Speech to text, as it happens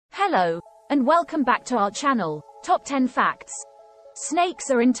Hello, and welcome back to our channel, Top 10 Facts.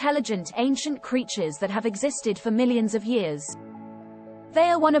 Snakes are intelligent ancient creatures that have existed for millions of years. They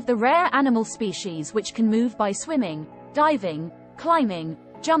are one of the rare animal species which can move by swimming, diving, climbing,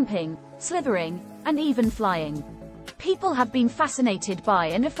 jumping, slithering, and even flying. People have been fascinated by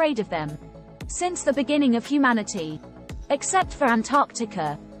and afraid of them since the beginning of humanity. Except for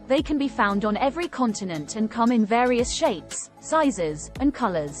Antarctica, they can be found on every continent and come in various shapes, sizes, and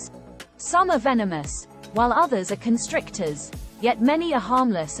colors. Some are venomous, while others are constrictors, yet many are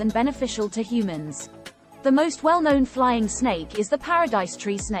harmless and beneficial to humans. The most well-known flying snake is the paradise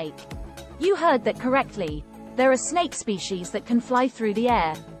tree snake. You heard that correctly. There are snake species that can fly through the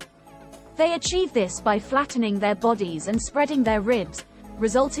air. They achieve this by flattening their bodies and spreading their ribs,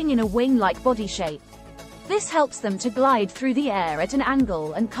 resulting in a wing-like body shape. This helps them to glide through the air at an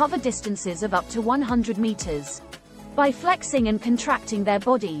angle and cover distances of up to 100 meters. By flexing and contracting their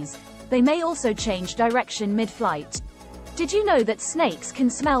bodies, they may also change direction mid-flight. Did you know that snakes can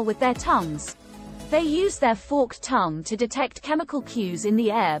smell with their tongues? They use their forked tongue to detect chemical cues in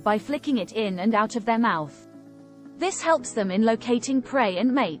the air by flicking it in and out of their mouth. This helps them in locating prey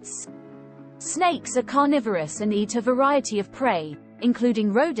and mates. Snakes are carnivorous and eat a variety of prey,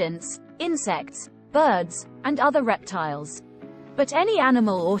 including rodents, insects, birds, and other reptiles. But any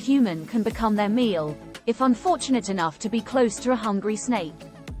animal or human can become their meal, if unfortunate enough to be close to a hungry snake.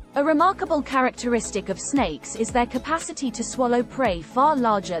 A remarkable characteristic of snakes is their capacity to swallow prey far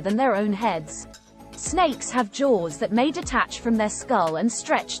larger than their own heads. Snakes have jaws that may detach from their skull and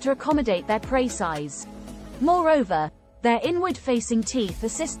stretch to accommodate their prey size. Moreover, their inward-facing teeth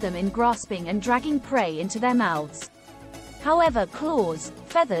assist them in grasping and dragging prey into their mouths. However, claws,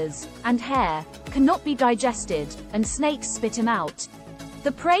 feathers, and hair cannot be digested, and snakes spit them out.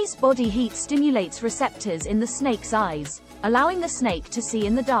 The prey's body heat stimulates receptors in the snake's eyes, allowing the snake to see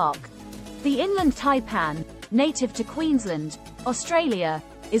in the dark. The inland taipan, native to Queensland, Australia,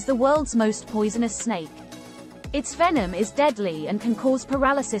 is the world's most poisonous snake. Its venom is deadly and can cause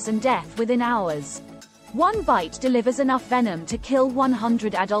paralysis and death within hours. One bite delivers enough venom to kill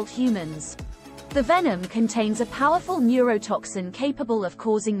 100 adult humans. The venom contains a powerful neurotoxin capable of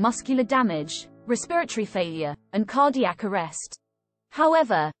causing muscular damage, respiratory failure, and cardiac arrest.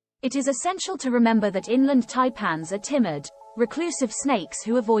 However, it is essential to remember that inland taipans are timid, reclusive snakes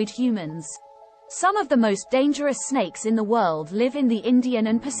who avoid humans. Some of the most dangerous snakes in the world live in the Indian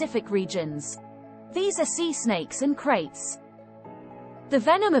and Pacific regions. These are sea snakes and kraits. The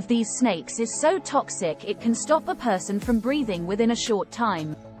venom of these snakes is so toxic it can stop a person from breathing within a short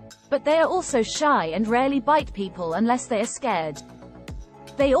time. But they are also shy and rarely bite people unless they are scared.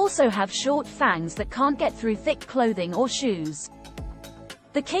 They also have short fangs that can't get through thick clothing or shoes.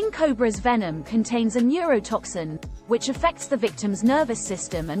 The king cobra's venom contains a neurotoxin, which affects the victim's nervous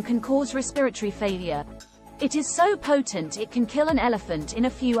system and can cause respiratory failure. It is so potent it can kill an elephant in a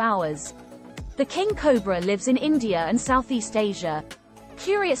few hours. The king cobra lives in India and Southeast Asia.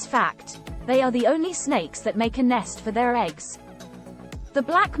 Curious fact, they are the only snakes that make a nest for their eggs. The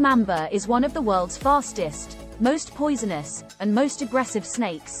black mamba is one of the world's fastest, most poisonous, and most aggressive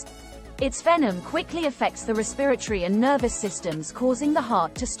snakes. Its venom quickly affects the respiratory and nervous systems, causing the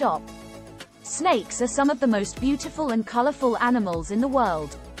heart to stop. Snakes are some of the most beautiful and colorful animals in the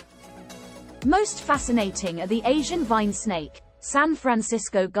world. Most fascinating are the Asian vine snake, San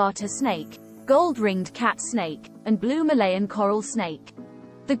Francisco garter snake, gold-ringed cat snake, and blue Malayan coral snake.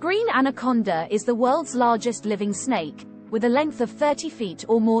 The green anaconda is the world's largest living snake, with a length of 30 feet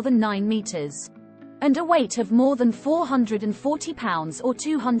or more than 9 meters, and a weight of more than 440 pounds or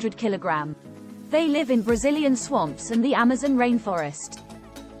 200 kilograms. They live in Brazilian swamps and the Amazon rainforest.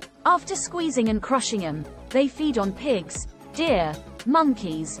 After squeezing and crushing them, they feed on pigs, deer,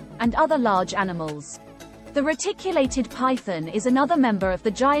 monkeys, and other large animals. The reticulated python is another member of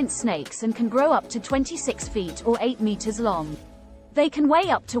the giant snakes and can grow up to 26 feet or 8 meters long. They can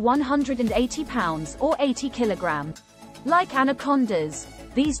weigh up to 180 pounds or 80 kilograms. Like anacondas,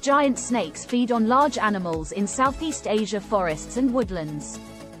 these giant snakes feed on large animals in Southeast Asia forests and woodlands.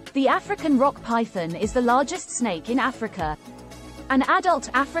 The African rock python is the largest snake in Africa. An adult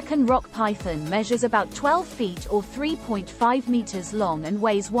African rock python measures about 12 feet or 3.5 meters long and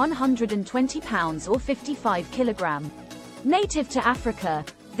weighs 120 pounds or 55 kilograms. Native to Africa,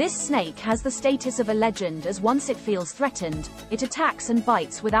 this snake has the status of a legend, as once it feels threatened, it attacks and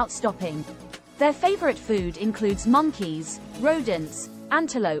bites without stopping. Their favorite food includes monkeys, rodents,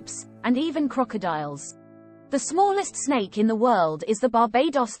 antelopes, and even crocodiles. The smallest snake in the world is the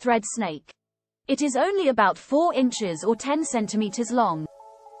Barbados thread snake. It is only about 4 inches or 10 centimeters long,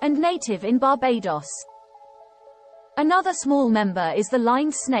 and native in Barbados. Another small member is the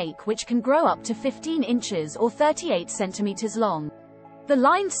lined snake, which can grow up to 15 inches or 38 centimeters long. The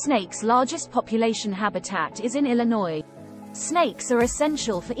lined snake's largest population habitat is in Illinois. Snakes are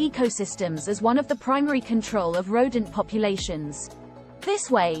essential for ecosystems as one of the primary control of rodent populations.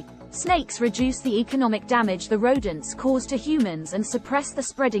 This way, snakes reduce the economic damage the rodents cause to humans and suppress the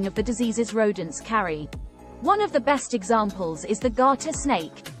spreading of the diseases rodents carry. One of the best examples is the garter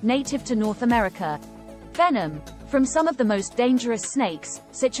snake, native to North America. Venom, from some of the most dangerous snakes,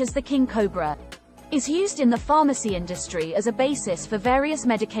 such as the king cobra, is used in the pharmacy industry as a basis for various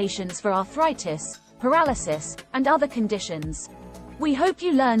medications for arthritis, paralysis, and other conditions. We hope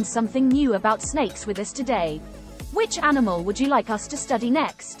you learned something new about snakes with us today. Which animal would you like us to study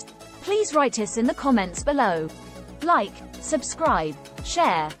next? Please write us in the comments below. Like, subscribe,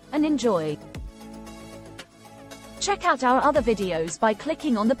 share, and enjoy. Check out our other videos by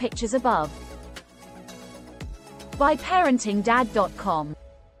clicking on the pictures above. By ParentingDad.com.